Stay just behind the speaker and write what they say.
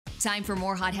Time for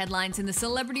more hot headlines in the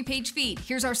Celebrity Page feed.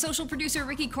 Here's our social producer,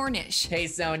 Ricky Cornish. Hey,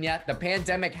 Sonia. The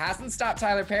pandemic hasn't stopped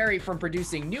Tyler Perry from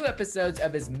producing new episodes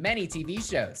of his many TV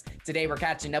shows. Today, we're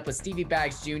catching up with Stevie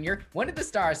Baggs Jr., one of the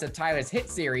stars of Tyler's hit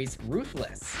series,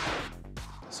 Ruthless.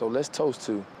 So let's toast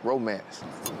to romance.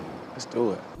 Let's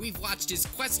do it. We've watched his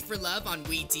quest for love on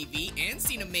WeTV and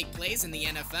seen him make plays in the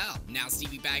NFL. Now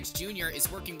Stevie Baggs Jr.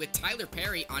 is working with Tyler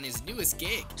Perry on his newest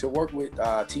gig. To work with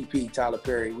TP, Tyler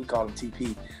Perry, we call him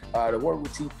TP. To work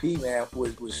with TP, man,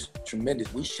 was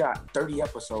tremendous. We shot 30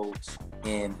 episodes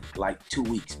in like 2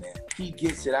 weeks, man. He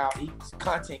gets it out. He's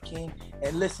content king.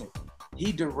 And listen,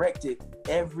 he directed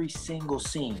every single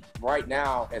scene. Right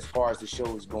now, as far as the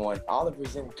show is going,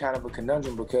 Oliver's in kind of a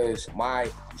conundrum because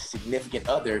my significant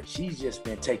other, she's just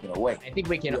been taken away. I think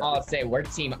we can all say we're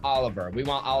Team Oliver. We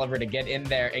want Oliver to get in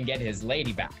there and get his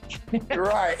lady back.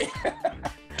 Right.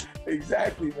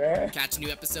 Exactly, man. Catch new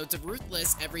episodes of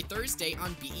Ruthless every Thursday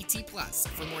on BET+.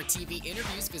 For more TV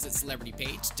interviews, visit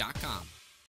celebritypage.com.